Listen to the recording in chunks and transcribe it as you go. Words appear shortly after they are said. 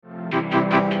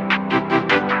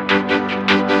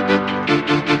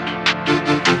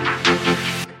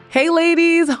Hey,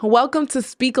 ladies, welcome to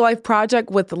Speak Life Project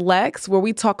with Lex, where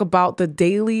we talk about the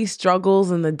daily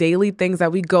struggles and the daily things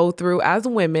that we go through as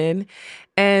women.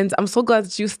 And I'm so glad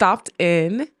that you stopped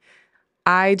in.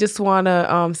 I just want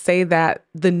to say that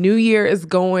the new year is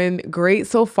going great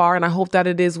so far, and I hope that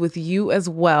it is with you as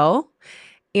well.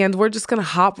 And we're just going to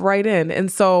hop right in.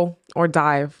 Or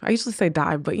dive. I usually say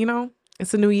dive, but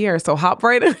it's a new year, so hop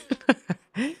right in.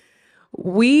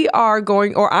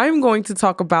 I'm going to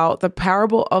talk about the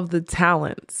parable of the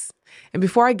talents. And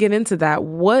before I get into that,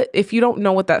 if you don't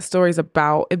know what that story is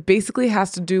about, it basically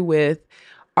has to do with,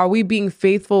 are we being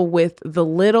faithful with the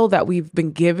little that we've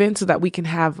been given so that we can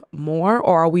have more?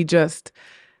 Or are we just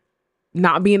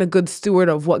not being a good steward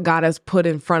of what God has put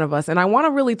in front of us? And I want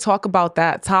to really talk about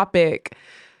that topic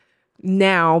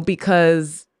now,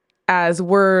 because as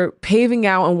we're paving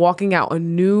out and walking out a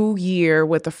new year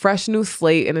with a fresh new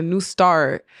slate and a new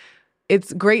start,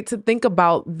 it's great to think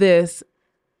about this,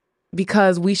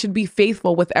 because we should be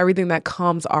faithful with everything that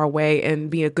comes our way and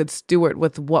be a good steward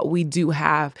with what we do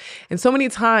have. And so many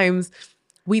times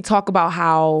we talk about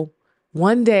how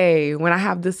one day when I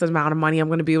have this amount of money, I'm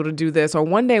going to be able to do this. Or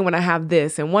one day when I have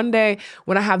this, and one day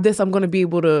when I have this, I'm going to be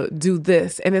able to do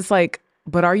this. And it's like,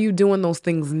 but are you doing those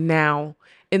things now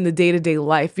in the day-to-day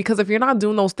life? Because if you're not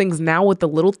doing those things now with the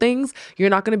little things, you're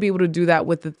not going to be able to do that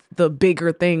with the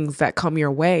bigger things that come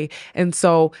your way. And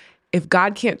so if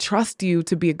God can't trust you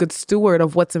to be a good steward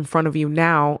of what's in front of you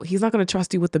now, he's not going to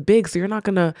trust you with the big. So you're not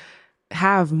going to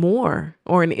have more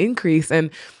or an increase.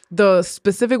 And the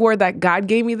specific word that God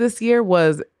gave me this year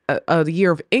was a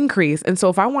year of increase. And so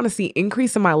if I want to see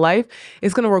increase in my life,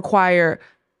 it's going to require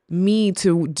me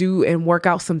to do and work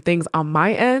out some things on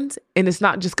my end. And it's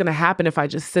not just going to happen if I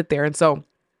just sit there. And so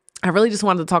I really just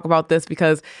wanted to talk about this,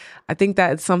 because I think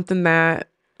that it's something that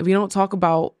we don't talk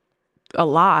about a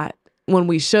lot when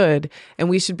we should. And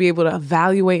we should be able to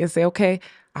evaluate and say, okay,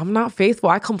 I'm not faithful.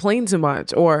 I complain too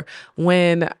much. Or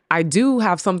when I do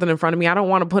have something in front of me, I don't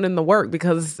want to put in the work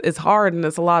because it's hard and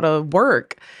it's a lot of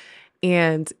work.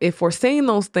 And if we're saying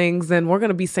those things, then we're going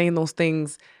to be saying those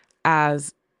things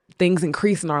as things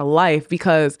increase in our life,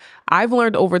 because I've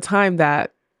learned over time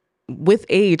that with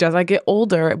age, as I get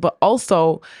older, but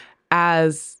also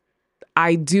as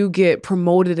I do get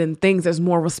promoted in things, there's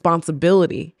more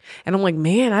responsibility. And I'm like,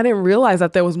 man, I didn't realize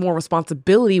that there was more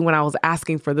responsibility when I was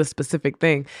asking for this specific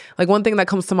thing. Like, one thing that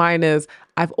comes to mind is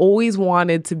I've always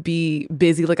wanted to be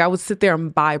busy. Like, I would sit there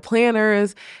and buy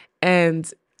planners,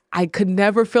 and I could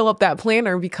never fill up that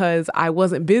planner because I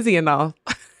wasn't busy enough.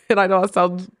 And I know it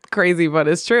sounds crazy, but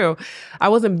it's true. I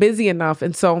wasn't busy enough.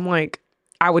 And so I'm like,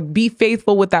 I would be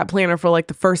faithful with that planner for like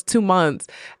the first 2 months,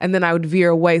 and then I would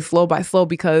veer away slow by slow,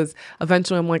 because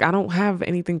eventually I'm like, I don't have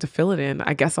anything to fill it in.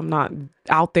 I guess I'm not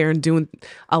out there and doing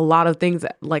a lot of things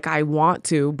like I want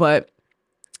to. But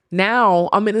now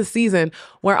I'm in a season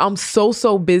where I'm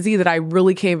so busy that I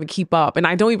really can't even keep up. And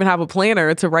I don't even have a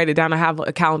planner to write it down. I have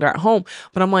a calendar at home,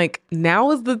 but I'm like,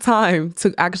 now is the time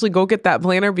to actually go get that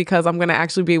planner, because I'm going to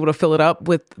actually be able to fill it up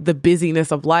with the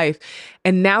busyness of life.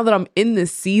 And now that I'm in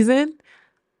this season,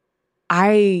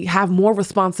 I have more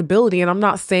responsibility. And I'm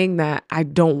not saying that I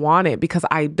don't want it, because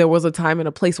there was a time and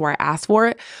a place where I asked for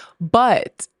it.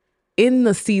 But in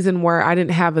the season where I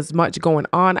didn't have as much going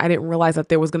on, I didn't realize that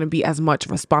there was going to be as much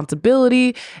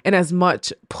responsibility and as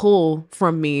much pull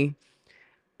from me.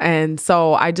 And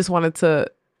so I just wanted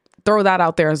to throw that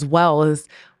out there as well, is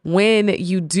when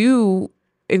you do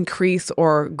increase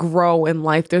or grow in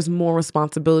life, there's more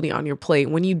responsibility on your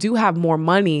plate. When you do have more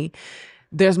money,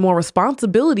 there's more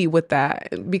responsibility with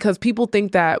that, because people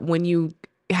think that when you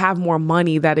have more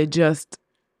money that it just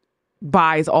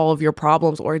buys all of your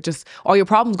problems, or just all your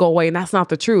problems go away. And that's not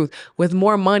the truth. With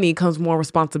more money comes more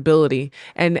responsibility.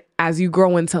 And as you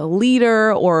grow into a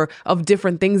leader or of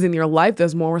different things in your life,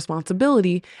 there's more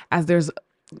responsibility as there's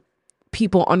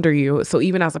people under you. So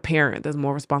even as a parent, there's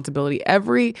more responsibility. As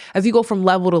you go from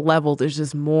level to level, there's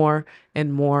just more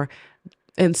and more.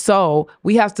 And so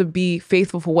we have to be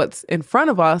faithful for what's in front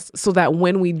of us, so that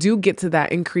when we do get to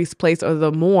that increased place or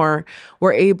the more,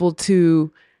 we're able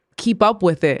to keep up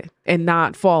with it and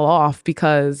not fall off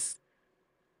because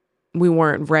we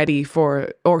weren't ready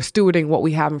for or stewarding what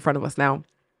we have in front of us now.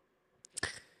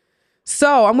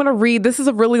 So I'm going to read, this is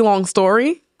a really long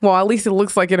story. Well, at least it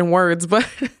looks like it in words, but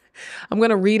I'm going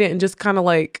to read it and just kind of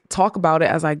like talk about it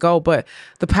as I go. But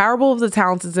the parable of the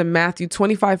talents is in Matthew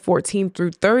 25:14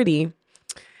 through 30.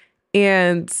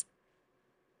 And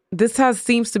this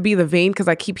seems to be the vein, because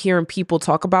I keep hearing people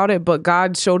talk about it, but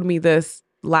God showed me this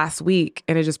last week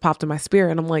and it just popped in my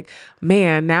spirit. And I'm like,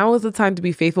 man, now is the time to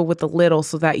be faithful with the little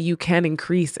so that you can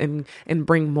increase and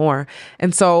bring more.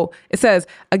 And so it says,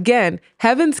 again,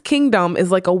 heaven's kingdom is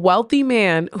like a wealthy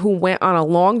man who went on a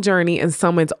long journey and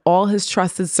summoned all his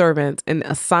trusted servants and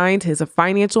assigned his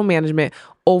financial management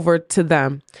over to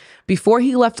them. Before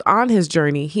he left on his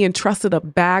journey, he entrusted a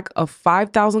bag of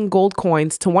 5,000 gold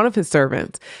coins to one of his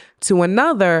servants, to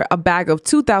another a bag of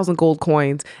 2,000 gold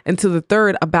coins, and to the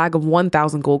third a bag of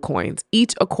 1,000 gold coins,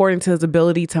 each according to his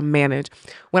ability to manage.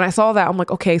 When I saw that, I'm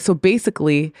like, okay, so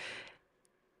basically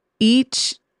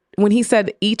when he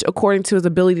said each according to his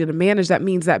ability to manage, that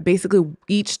means that basically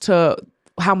each to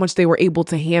how much they were able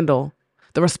to handle,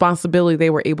 the responsibility they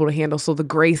were able to handle. So the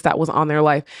grace that was on their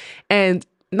life. And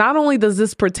not only does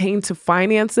this pertain to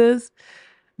finances,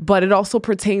 but it also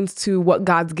pertains to what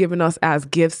God's given us as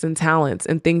gifts and talents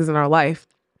and things in our life.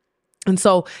 And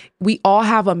so we all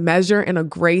have a measure and a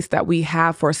grace that we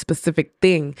have for a specific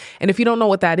thing. And if you don't know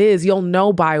what that is, you'll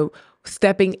know by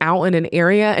stepping out in an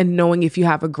area and knowing if you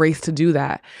have a grace to do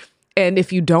that. And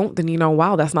if you don't, then you know,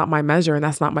 wow, that's not my measure and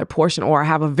that's not my portion, or I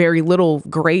have a very little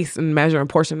grace and measure and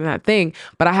portion in that thing,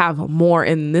 but I have more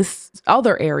in this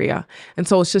other area. And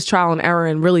so it's just trial and error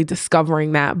and really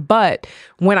discovering that. But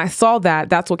when I saw that,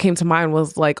 that's what came to mind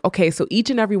was like, okay, so each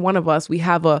and every one of us, we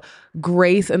have a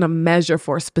grace and a measure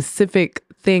for a specific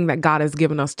thing that God has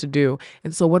given us to do.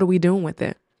 And so what are we doing with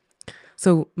it?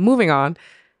 So moving on,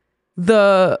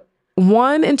 the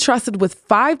one entrusted with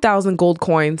 5,000 gold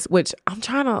coins, which I'm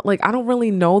trying to I don't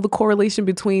really know the correlation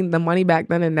between the money back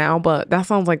then and now, but that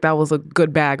sounds like that was a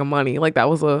good bag of money. Like that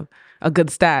was a good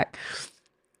stack.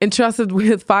 Entrusted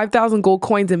with 5,000 gold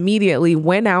coins immediately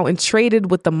went out and traded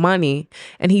with the money,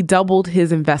 and he doubled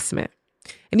his investment.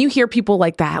 And you hear people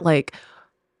like that, like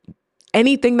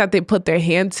anything that they put their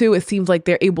hand to, it seems like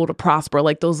they're able to prosper,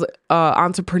 like those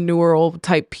entrepreneurial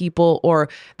type people, or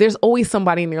there's always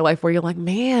somebody in your life where you're like,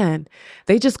 man,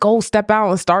 they just go step out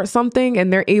and start something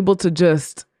and they're able to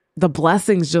the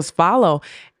blessings just follow.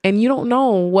 And you don't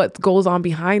know what goes on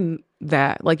behind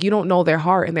that. Like you don't know their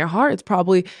heart, and their heart is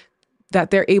probably that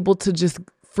they're able to just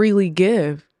freely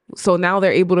give. So now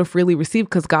they're able to freely receive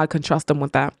because God can trust them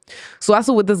with that. So that's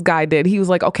what this guy did. He was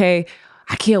like, okay,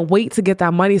 I can't wait to get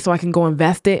that money so I can go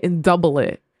invest it and double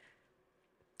it,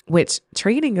 which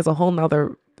trading is a whole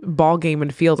nother ball game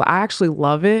and field. I actually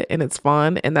love it and it's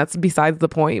fun, and that's besides the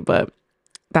point, but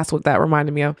that's what that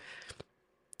reminded me of.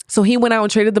 So he went out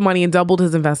and traded the money and doubled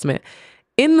his investment.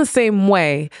 In the same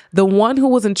way, the one who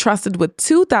was entrusted with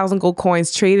 2,000 gold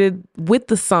coins traded with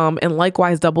the sum and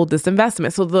likewise doubled this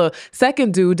investment. So the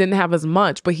second dude didn't have as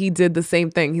much, but he did the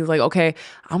same thing. He's like, okay,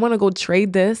 I'm going to go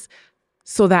trade this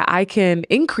so that I can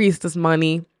increase this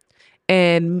money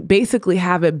and basically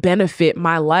have it benefit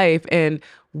my life and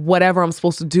whatever I'm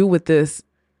supposed to do with this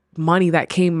money that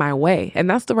came my way. And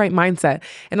that's the right mindset.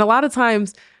 And a lot of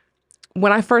times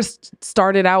when I first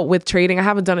started out with trading, I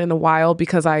haven't done it in a while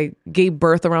because I gave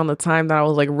birth around the time that I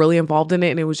was like really involved in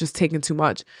it and it was just taking too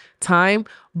much time.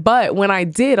 But when I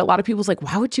did, a lot of people was like,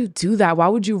 why would you do that? Why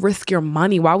would you risk your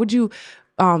money? Why would you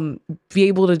be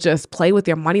able to just play with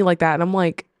your money like that? And I'm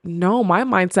like, no, my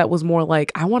mindset was more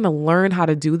like, I want to learn how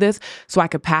to do this so I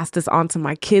could pass this on to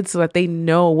my kids so that they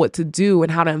know what to do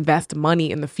and how to invest money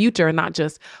in the future and not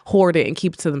just hoard it and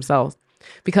keep it to themselves.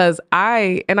 Because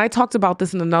I talked about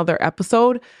this in another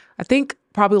episode, I think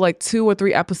probably like 2 or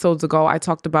 3 episodes ago, I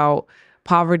talked about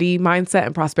poverty mindset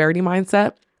and prosperity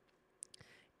mindset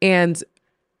and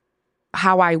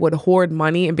how I would hoard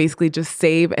money and basically just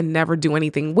save and never do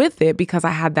anything with it because I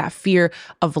had that fear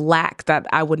of lack that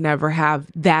I would never have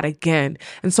that again.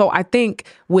 And so I think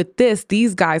with this,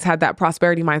 these guys had that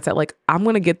prosperity mindset, like I'm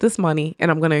going to get this money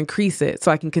and I'm going to increase it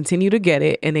so I can continue to get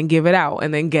it and then give it out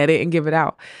and then get it and give it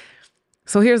out.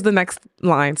 So here's the next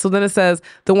line. So then it says,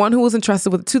 the one who was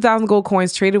entrusted with 2,000 gold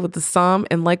coins traded with the sum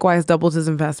and likewise doubled his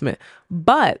investment.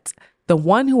 But the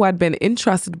one who had been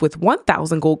entrusted with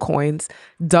 1,000 gold coins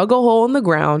dug a hole in the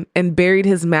ground and buried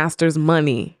his master's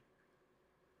money.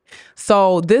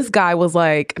 So this guy was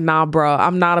like, nah, bro,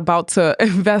 I'm not about to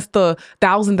invest the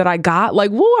 1,000 that I got.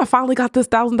 Like, woo, I finally got this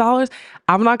 $1,000.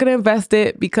 I'm not going to invest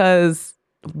it because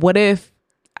what if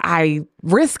I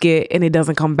risk it and it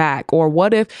doesn't come back? Or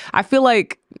what if I feel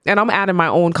like, and I'm adding my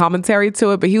own commentary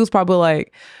to it, but he was probably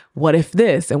like, what if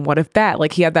this and what if that?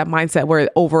 Like he had that mindset where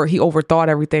he overthought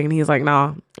everything and he's like,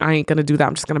 nah, I ain't going to do that.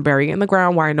 I'm just going to bury it in the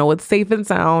ground where I know it's safe and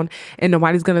sound and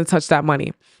nobody's going to touch that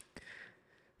money.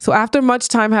 So after much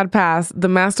time had passed, the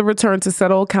master returned to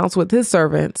settle accounts with his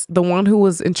servants. The one who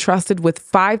was entrusted with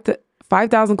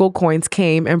 5,000 gold coins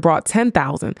came and brought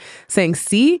 10,000, saying,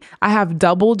 see, I have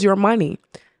doubled your money.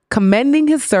 Commending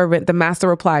his servant, the master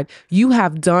replied, "You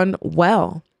have done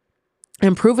well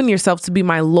and proven yourself to be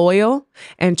my loyal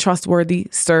and trustworthy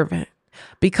servant.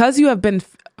 Because you have been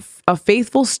a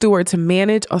faithful steward to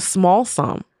manage a small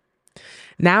sum,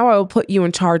 now I will put you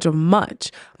in charge of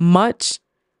much, much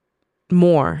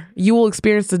more. You will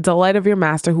experience the delight of your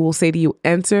master, who will say to you,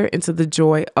 'Enter into the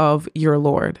joy of your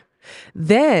Lord.'"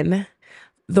 Then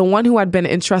the one who had been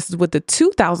entrusted with the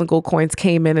 2,000 gold coins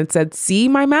came in and said, "See,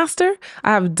 my master,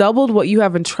 I have doubled what you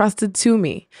have entrusted to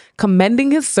me."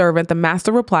 Commending his servant, the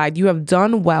master replied, "You have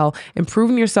done well and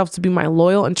proven yourself to be my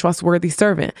loyal and trustworthy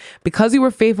servant. Because you were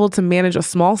faithful to manage a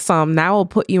small sum, now I will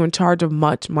put you in charge of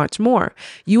much, much more.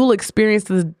 You will experience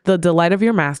the delight of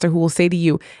your master, who will say to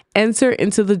you, 'Enter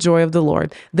into the joy of the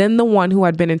Lord.'" Then the one who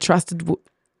had been entrusted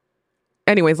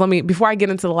Anyways, before I get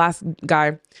into the last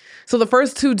guy. So the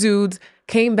first two dudes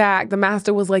came back. The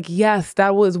master was like, "Yes,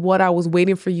 that was what I was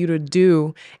waiting for you to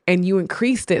do. And you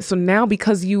increased it. So now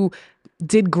because you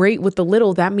did great with the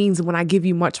little, that means when I give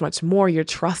you much, much more, you're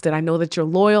trusted. I know that you're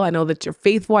loyal. I know that you're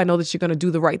faithful. I know that you're going to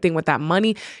do the right thing with that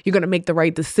money. You're going to make the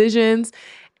right decisions."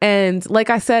 And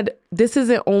like I said, this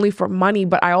isn't only for money,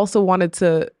 but I also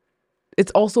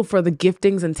it's also for the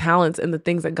giftings and talents and the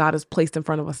things that God has placed in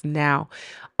front of us now.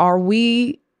 Are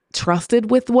we trusted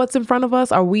with what's in front of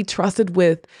us? Are we trusted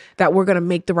with that we're going to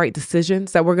make the right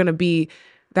decisions, that we're going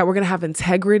to have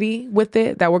integrity with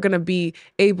it, that we're going to be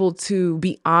able to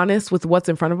be honest with what's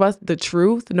in front of us, the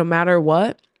truth, no matter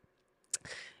what?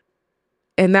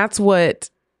 And that's what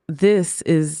this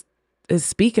is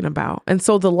speaking about. And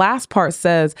so the last part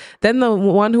says, "Then the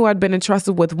one who had been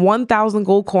entrusted with 1,000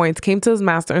 gold coins came to his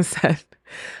master and said,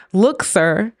 'Look,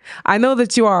 sir, I know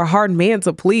that you are a hard man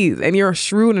to please, and you're a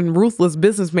shrewd and ruthless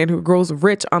businessman who grows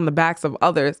rich on the backs of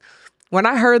others.'" When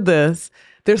I heard this,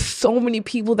 there's so many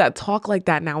people that talk like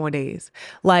that nowadays,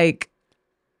 like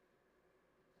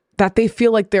that they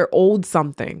feel like they're owed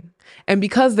something. And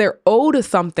because they're owed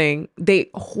something, they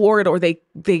hoard or they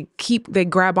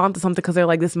grab onto something because they're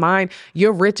like, "This mine,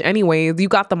 you're rich anyways. You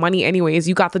got the money anyways.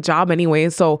 You got the job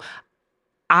anyways. So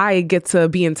I get to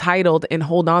be entitled and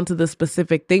hold on to this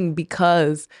specific thing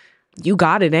because you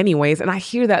got it anyways." And I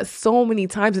hear that so many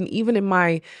times. And even in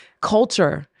my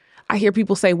culture, I hear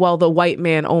people say, "Well, the white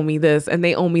man owe me this and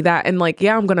they owe me that." And like,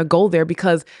 yeah, I'm going to go there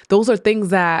because those are things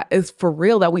that is for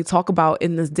real that we talk about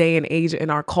in this day and age in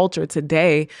our culture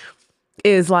today.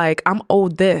 Is like, I'm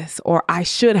owed this, or I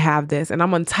should have this, and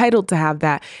I'm entitled to have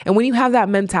that. And when you have that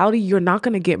mentality, you're not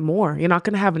going to get more. You're not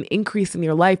going to have an increase in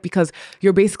your life because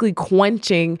you're basically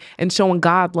quenching and showing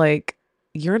God, like,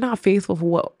 you're not faithful for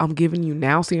what I'm giving you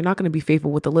now. So you're not going to be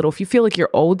faithful with the little. If you feel like you're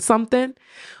owed something,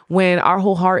 when our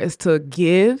whole heart is to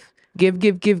give,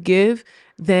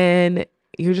 then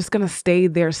you're just going to stay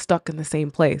there stuck in the same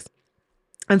place.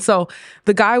 And so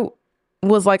the guy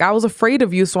was like, "I was afraid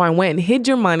of you, so I went and hid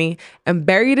your money and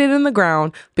buried it in the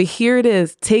ground. But here it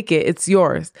is. Take it. It's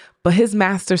yours." But his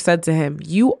master said to him,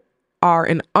 "You are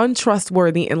an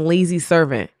untrustworthy and lazy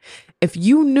servant. If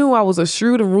you knew I was a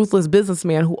shrewd and ruthless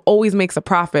businessman who always makes a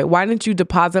profit, why didn't you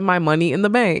deposit my money in the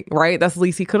bank?" Right? That's the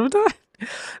least he could have done.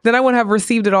 "Then I would have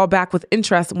received it all back with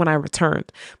interest when I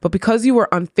returned. But because you were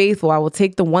unfaithful, I will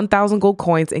take the 1,000 gold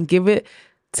coins and give it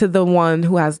to the one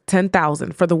who has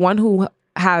 10,000. For the one who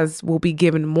has will be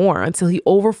given more until he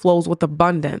overflows with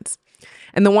abundance.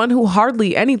 And the one who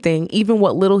hardly anything, even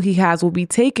what little he has, will be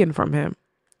taken from him."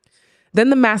 Then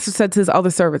the master said to his other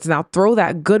servants, "Now throw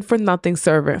that good for nothing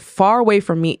servant far away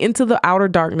from me into the outer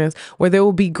darkness where there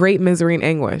will be great misery and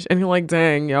anguish." And you're like,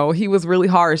 dang, yo, he was really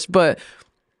harsh. But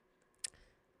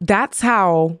that's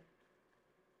how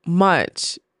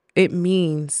much it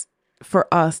means for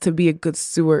us to be a good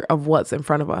steward of what's in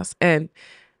front of us. And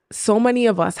so many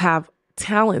of us have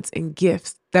talents and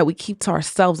gifts that we keep to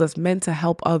ourselves that's meant to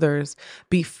help others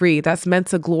be free. That's meant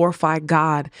to glorify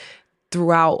God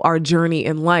throughout our journey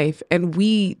in life. And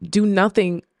we do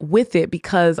nothing with it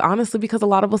because a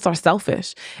lot of us are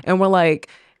selfish and we're like,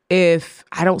 if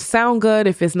I don't sound good,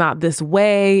 if it's not this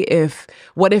way,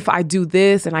 what if I do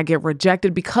this and I get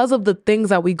rejected? Because of the things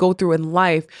that we go through in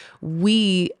life,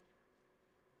 we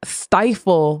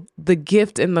stifle the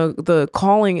gift and the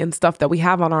calling and stuff that we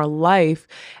have on our life.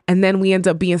 And then we end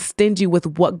up being stingy with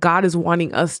what God is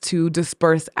wanting us to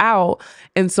disperse out.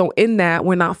 And so in that,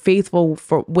 we're not faithful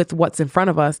with what's in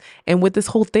front of us. And with this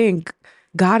whole thing,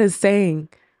 God is saying,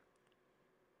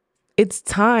 it's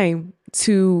time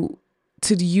to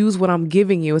use what I'm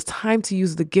giving you. It's time to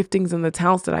use the giftings and the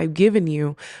talents that I've given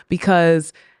you,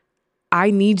 because I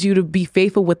need you to be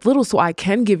faithful with little so I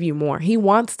can give you more. He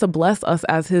wants to bless us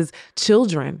as his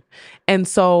children. And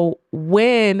so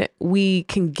when we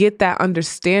can get that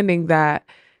understanding that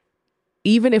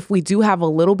even if we do have a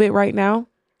little bit right now,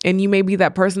 and you may be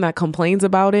that person that complains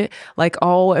about it, like,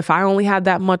 oh, if I only had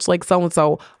that much like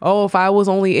so-and-so, oh, if I was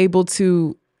only able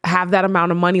to have that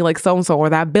amount of money like so-and-so, or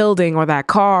that building or that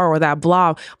car or that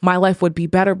blah, my life would be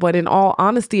better. But in all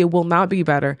honesty, it will not be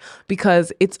better,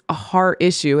 because it's a heart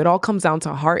issue. It all comes down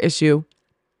to a heart issue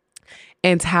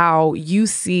and how you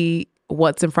see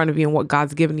what's in front of you and what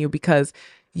God's given you, because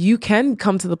you can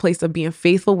come to the place of being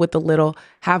faithful with the little,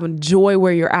 having joy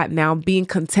where you're at now, being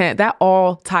content. That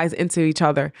all ties into each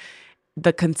other.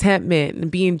 The contentment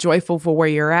and being joyful for where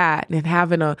you're at and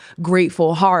having a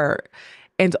grateful heart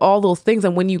and all those things.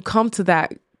 And when you come to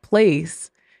that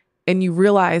place and you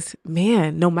realize,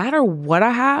 man, no matter what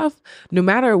I have, no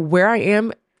matter where I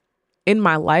am in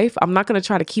my life, I'm not going to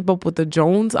try to keep up with the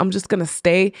Jones. I'm just going to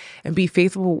stay and be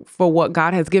faithful for what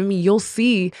God has given me. You'll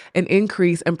see an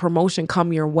increase and promotion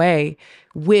come your way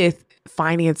with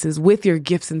finances, with your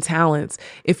gifts and talents,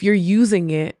 if you're using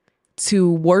it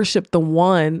to worship the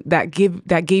one that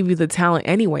gave you the talent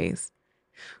anyways.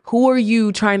 Who are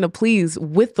you trying to please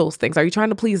with those things? Are you trying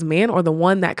to please man, or the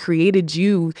one that created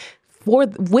you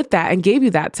with that and gave you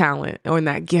that talent or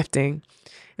that gifting?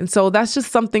 And so that's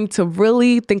just something to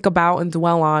really think about and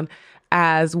dwell on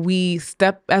as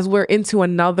we're into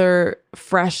another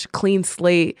fresh, clean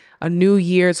slate, a new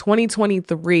year,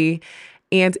 2023.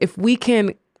 And if we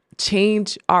can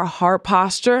change our heart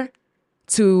posture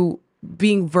to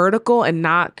being vertical and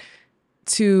not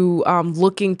to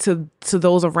looking to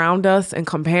those around us and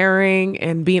comparing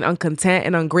and being uncontent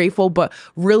and ungrateful, but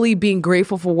really being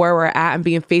grateful for where we're at and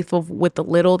being faithful with the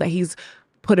little that he's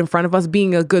put in front of us,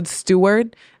 being a good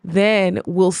steward, then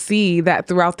we'll see that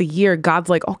throughout the year, God's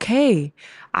like, okay,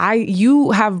 you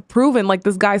have proven, like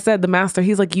this guy said, the master,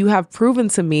 he's like, you have proven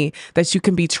to me that you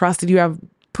can be trusted. You have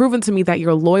proven to me that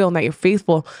you're loyal and that you're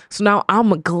faithful. So now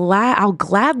I'll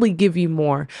gladly give you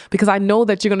more, because I know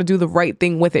that you're going to do the right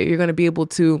thing with it. You're going to be able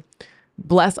to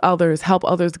bless others, help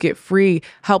others get free,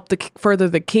 help further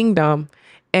the kingdom.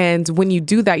 And when you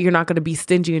do that, you're not going to be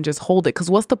stingy and just hold it. Because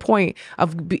what's the point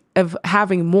of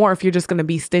having more if you're just going to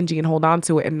be stingy and hold on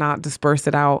to it and not disperse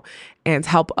it out and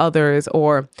help others,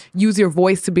 or use your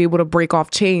voice to be able to break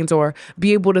off chains, or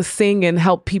be able to sing and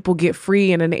help people get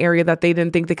free in an area that they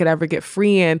didn't think they could ever get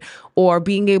free in, or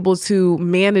being able to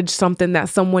manage something that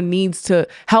someone needs to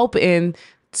help in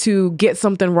to get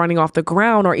something running off the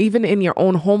ground, or even in your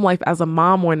own home life as a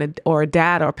mom or a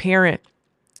dad or a parent.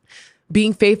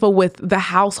 Being faithful with the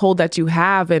household that you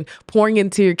have and pouring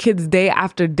into your kids day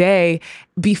after day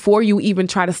before you even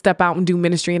try to step out and do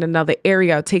ministry in another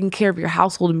area, taking care of your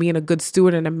household and being a good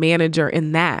steward and a manager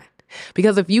in that.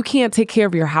 Because if you can't take care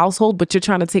of your household, but you're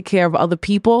trying to take care of other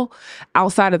people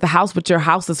outside of the house, but your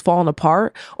house is falling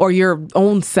apart, or your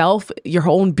own self, your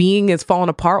own being is falling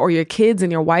apart, or your kids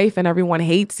and your wife and everyone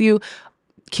hates you,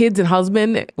 kids and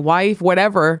husband, wife,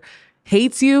 whatever,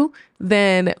 hates you,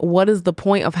 then what is the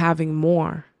point of having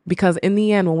more? Because in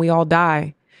the end, when we all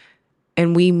die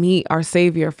and we meet our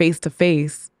Savior face to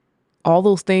face, all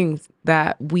those things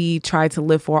that we try to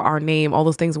live for, our name, all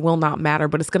those things will not matter.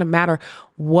 But it's going to matter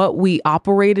what we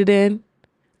operated in,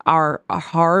 our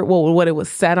heart, what it was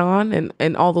set on,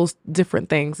 and all those different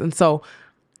things. And so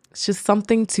it's just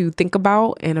something to think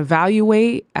about and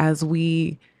evaluate as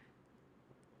we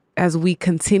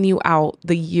continue out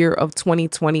the year of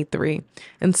 2023.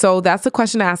 And so that's the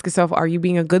question to ask yourself. Are you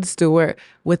being a good steward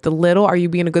with the little? Are you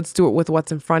being a good steward with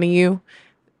what's in front of you?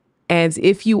 And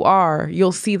if you are,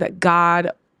 you'll see that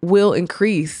God will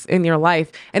increase in your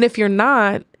life. And if you're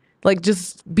not, like,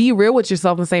 just be real with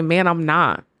yourself and say, man, I'm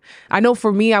not. I know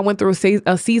for me, I went through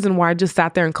a season where I just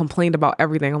sat there and complained about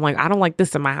everything. I'm like, I don't like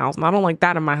this in my house, and I don't like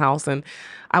that in my house, and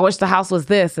I wish the house was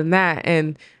this and that.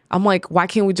 And I'm like, why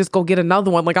can't we just go get another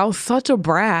one? Like, I was such a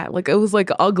brat. Like, it was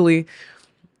like ugly.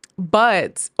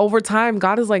 But over time,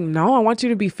 God is like, no, I want you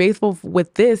to be faithful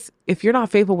with this. If you're not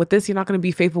faithful with this, you're not going to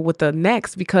be faithful with the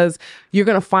next, because you're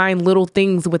going to find little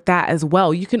things with that as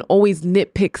well. You can always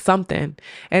nitpick something.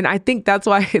 And I think that's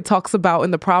why it talks about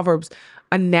in the Proverbs,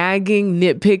 a nagging,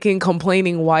 nitpicking,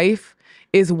 complaining wife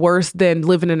is worse than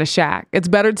living in a shack. It's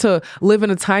better to live in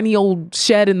a tiny old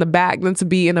shed in the back than to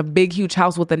be in a big, huge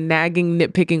house with a nagging,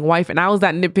 nitpicking wife. And I was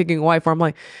that nitpicking wife where I'm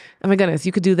like, oh my goodness,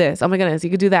 you could do this. Oh my goodness, you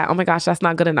could do that. Oh my gosh, that's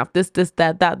not good enough. This,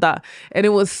 that. And it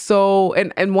was so,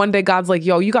 and one day God's like,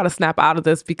 yo, you got to snap out of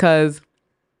this, because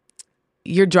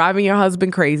you're driving your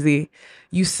husband crazy.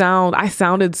 I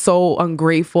sounded so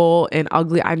ungrateful and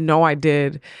ugly. I know I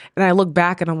did. And I look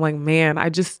back and I'm like, man, I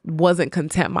just wasn't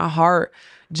content. My heart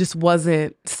just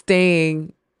wasn't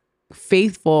staying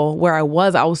faithful where I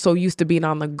was. I was so used to being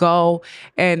on the go.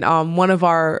 And one of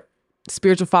our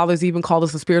spiritual fathers even called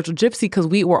us a spiritual gypsy because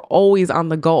we were always on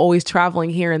the go, always traveling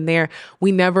here and there.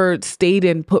 We never stayed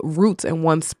and put roots in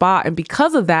one spot. And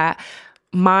because of that,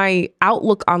 my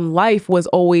outlook on life was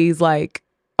always like,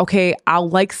 okay, I'll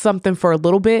like something for a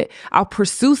little bit. I'll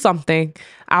pursue something.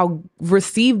 I'll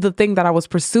receive the thing that I was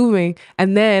pursuing.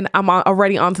 And then I'm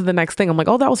already on to the next thing. I'm like,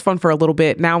 oh, that was fun for a little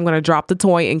bit. Now I'm going to drop the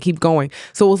toy and keep going.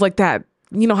 So it was like that.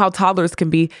 You know how toddlers can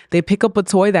be. They pick up a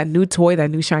toy, that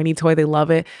new shiny toy. They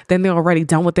love it. Then they're already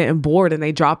done with it and bored and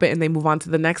they drop it and they move on to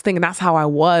the next thing. And that's how I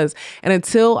was. And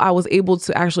until I was able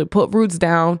to actually put roots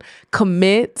down,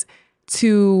 commit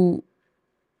to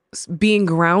being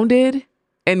grounded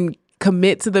and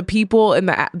commit to the people and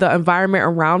the environment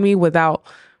around me without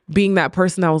being that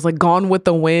person that was like gone with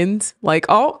the wind. Like,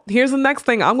 oh, here's the next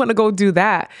thing. I'm going to go do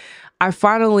that. I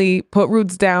finally put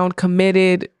roots down,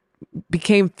 committed,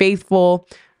 became faithful,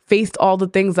 faced all the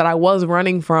things that I was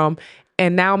running from.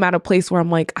 And now I'm at a place where I'm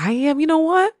like, you know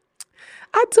what?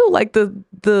 I do like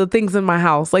the things in my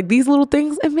house, like these little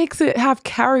things. It makes it have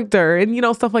character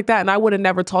and, stuff like that. And I would have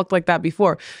never talked like that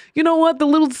before. You know what? The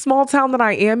little small town that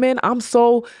I am in, I'm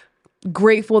so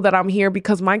grateful that I'm here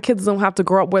because my kids don't have to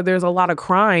grow up where there's a lot of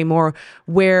crime or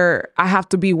where I have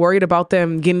to be worried about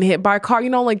them getting hit by a car,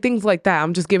 like things like that.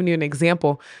 I'm just giving you an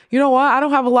example. You know what? I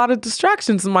don't have a lot of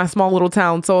distractions in my small little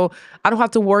town, so I don't have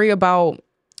to worry about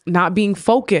not being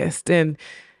focused and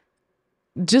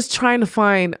just trying to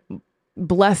find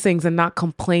blessings and not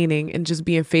complaining and just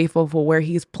being faithful for where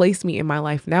he's placed me in my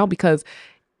life now, because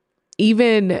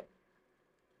even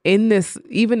in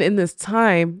this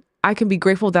time, I can be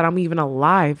grateful that I'm even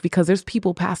alive because there's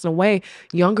people passing away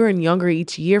younger and younger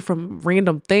each year from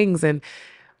random things.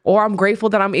 Or I'm grateful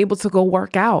that I'm able to go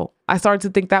work out. I started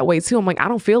to think that way too. I'm like, I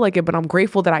don't feel like it, but I'm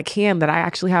grateful that that I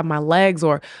actually have my legs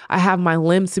or I have my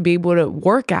limbs to be able to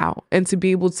work out and to be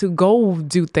able to go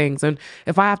do things. And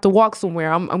if I have to walk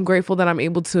somewhere, I'm grateful that I'm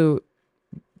able to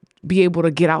be able to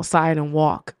get outside and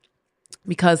walk.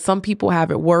 Because some people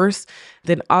have it worse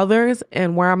than others.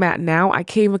 And where I'm at now, I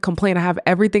can't even complain. I have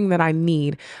everything that I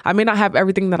need. I may not have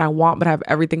everything that I want, but I have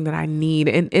everything that I need.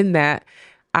 And in that,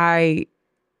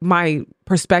 my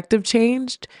perspective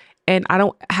changed. And I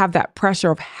don't have that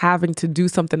pressure of having to do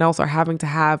something else or having to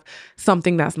have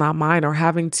something that's not mine or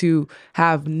having to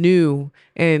have new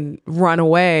and run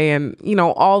away and,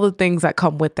 all the things that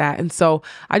come with that. And so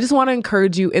I just want to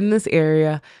encourage you in this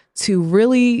area to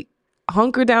really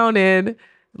hunker down in.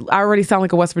 I already sound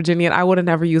like a West Virginian. I would have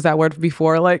never used that word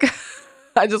before. Like,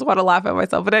 I just want to laugh at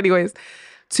myself. But anyways,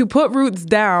 to put roots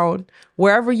down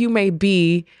wherever you may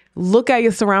be, look at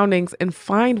your surroundings and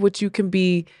find what you can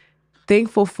be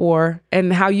thankful for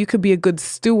and how you could be a good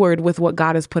steward with what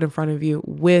God has put in front of you,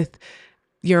 with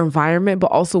your environment,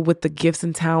 but also with the gifts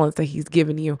and talents that he's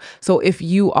given you. So if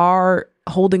you are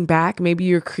holding back, maybe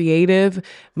you're creative,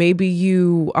 maybe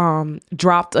you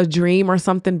dropped a dream or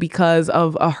something because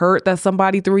of a hurt that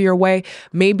somebody threw your way,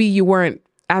 maybe you weren't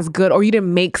as good or you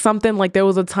didn't make something. Like there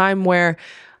was a time where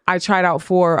I tried out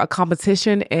for a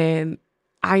competition and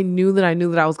I knew that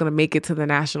I was going to make it to the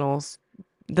nationals,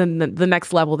 the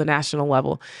next level, the national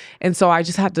level. And so I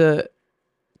just had to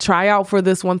try out for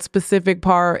this one specific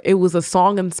part. It was a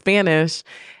song in Spanish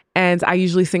and I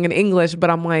usually sing in English, but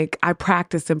I'm like, I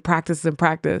practice and practice and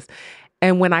practice.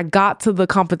 And when I got to the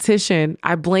competition,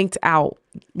 I blanked out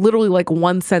literally like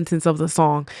one sentence of the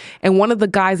song. And one of the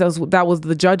guys that was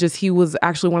the judges, he was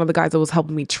actually one of the guys that was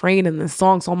helping me train in this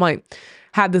song. So I'm like,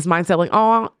 had this mindset like,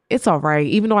 oh, it's all right.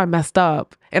 Even though I messed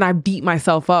up and I beat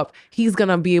myself up, he's going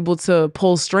to be able to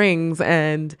pull strings.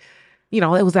 And, it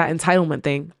was that entitlement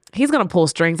thing. He's going to pull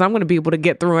strings. I'm going to be able to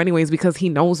get through anyways because he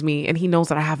knows me and he knows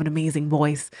that I have an amazing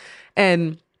voice.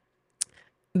 And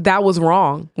that was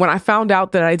wrong. When I found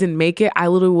out that I didn't make it, I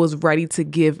literally was ready to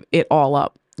give it all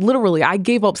up. Literally, I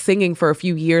gave up singing for a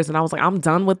few years and I was like, I'm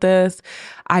done with this.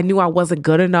 I knew I wasn't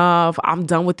good enough. I'm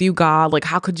done with you, God. Like,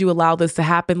 how could you allow this to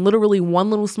happen? Literally, one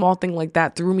little small thing like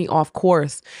that threw me off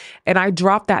course. And I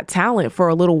dropped that talent for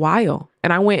a little while.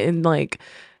 And I went and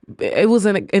it was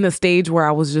in a stage where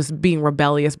I was just being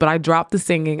rebellious, but I dropped the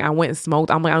singing. I went and smoked.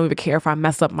 I'm like, I don't even care if I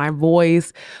mess up my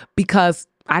voice because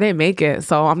I didn't make it.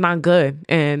 So I'm not good.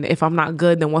 And if I'm not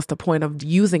good, then what's the point of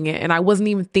using it? And I wasn't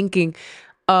even thinking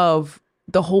of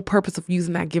the whole purpose of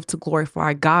using that gift to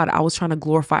glorify God. I was trying to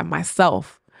glorify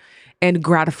myself and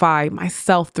gratify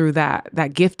myself through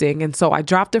that gifting. And so I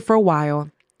dropped it for a while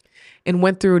and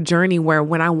went through a journey where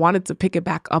when I wanted to pick it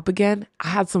back up again, I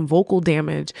had some vocal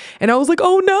damage. And I was like,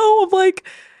 oh no, I'm like,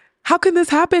 how can this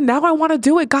happen? Now I want to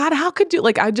do it. God, how could you?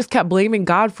 Like, I just kept blaming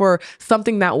God for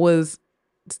something that was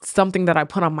something that I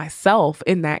put on myself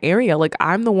in that area. Like,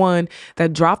 I'm the one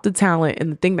that dropped the talent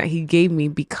and the thing that he gave me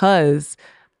because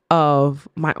of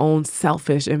my own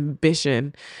selfish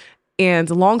ambition. And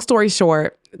long story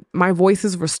short, my voice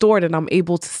is restored and I'm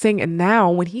able to sing. And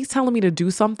now when he's telling me to do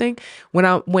something,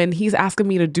 when he's asking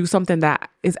me to do something that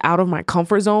is out of my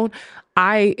comfort zone,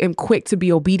 I am quick to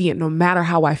be obedient no matter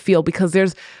how I feel, because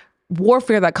there's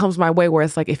warfare that comes my way where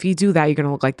it's like, if you do that, you're going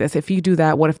to look like this. If you do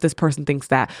that, what if this person thinks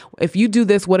that? If you do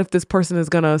this, what if this person is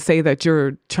going to say that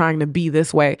you're trying to be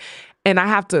this way? And I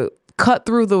have to cut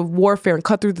through the warfare and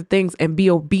cut through the things and be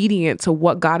obedient to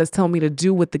what God is telling me to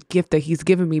do with the gift that he's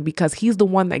given me, because he's the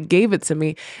one that gave it to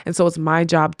me. And so it's my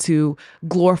job to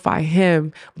glorify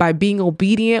him by being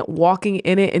obedient, walking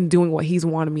in it, and doing what he's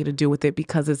wanted me to do with it,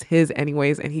 because it's his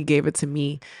anyways. And he gave it to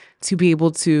me to be able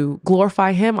to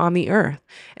glorify him on the earth.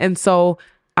 And so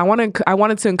I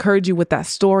wanted to encourage you with that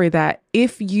story, that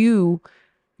if you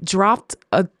dropped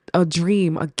a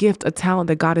dream, a gift, a talent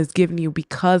that God has given you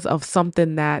because of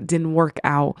something that didn't work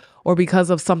out, or because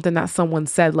of something that someone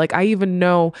said. Like, I even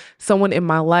know someone in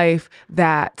my life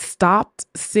that stopped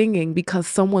singing because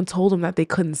someone told them that they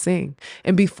couldn't sing.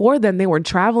 And before then, they were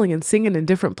traveling and singing in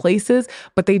different places,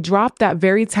 but they dropped that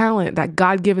very talent, that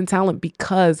God-given talent,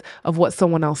 because of what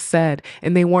someone else said.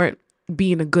 And they weren't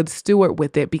being a good steward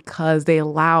with it, because they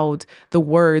allowed the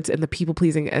words and the people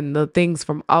pleasing and the things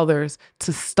from others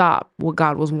to stop what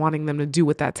God was wanting them to do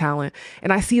with that talent.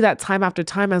 And I see that time after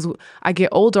time as I get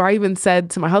older. I even said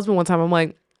to my husband one time, I'm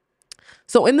like,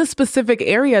 so in this specific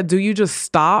area, do you just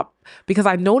stop? Because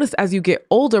I noticed as you get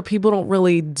older, people don't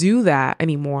really do that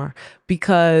anymore,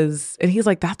 and he's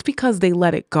like, that's because they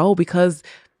let it go, because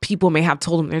people may have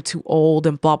told them they're too old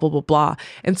and blah, blah, blah, blah.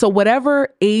 And so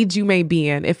whatever age you may be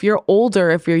in, if you're older,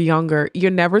 if you're younger,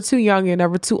 you're never too young, you're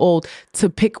never too old to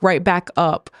pick right back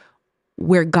up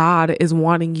where God is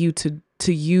wanting you to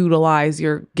utilize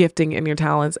your gifting and your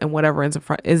talents and whatever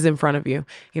is in front of you.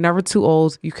 You're never too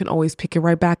old. You can always pick it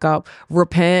right back up,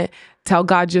 repent, tell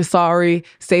God you're sorry,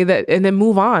 say that, and then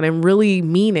move on and really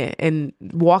mean it and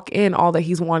walk in all that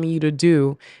he's wanting you to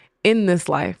do in this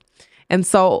life. And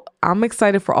so I'm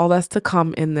excited for all that's to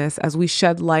come in this, as we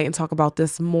shed light and talk about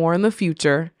this more in the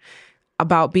future,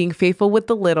 about being faithful with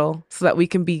the little so that we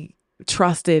can be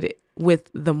trusted with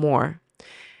the more.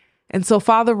 And so,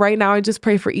 Father, right now, I just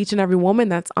pray for each and every woman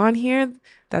that's on here,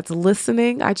 that's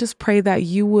listening. I just pray that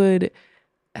you would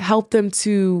help them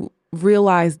to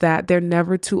realize that they're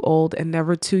never too old and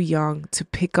never too young to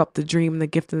pick up the dream and the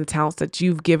gift and the talents that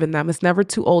you've given them. It's never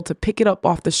too old to pick it up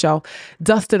off the shelf,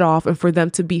 dust it off, and for them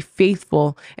to be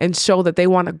faithful and show that they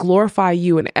want to glorify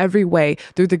you in every way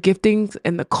through the giftings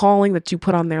and the calling that you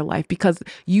put on their life. Because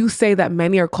you say that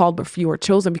many are called, but few are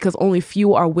chosen, because only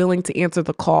few are willing to answer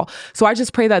the call. So I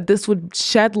just pray that this would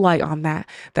shed light on that,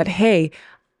 hey,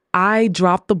 I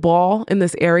dropped the ball in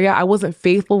this area. I wasn't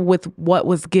faithful with what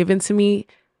was given to me,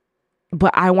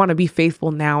 but I want to be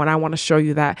faithful now, and I want to show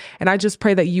you that. And I just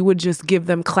pray that you would just give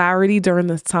them clarity during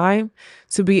this time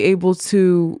to be able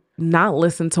to not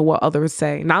listen to what others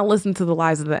say, not listen to the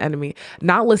lies of the enemy,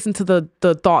 not listen to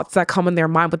the thoughts that come in their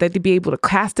mind, but that they be able to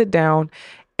cast it down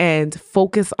and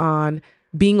focus on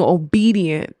being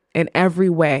obedient in every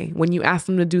way. When you ask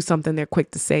them to do something, they're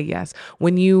quick to say yes.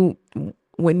 When you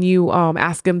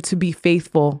ask them to be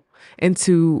faithful and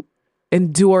to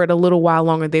endure it a little while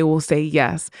longer, they will say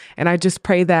yes. And I just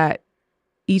pray that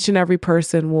each and every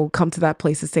person will come to that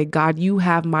place and say, God, you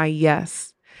have my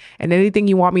yes. And anything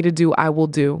you want me to do, I will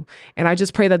do. And I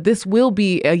just pray that this will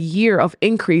be a year of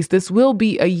increase. This will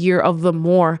be a year of the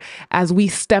more as we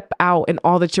step out in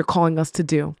all that you're calling us to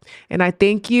do. And I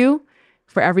thank you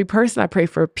for every person. I pray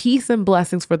for peace and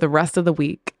blessings for the rest of the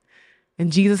week. In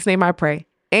Jesus' name I pray.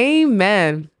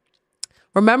 Amen.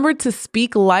 Remember to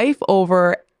speak life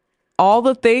over all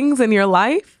the things in your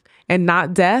life and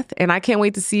not death. And I can't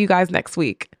wait to see you guys next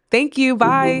week. Thank you.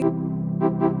 Bye.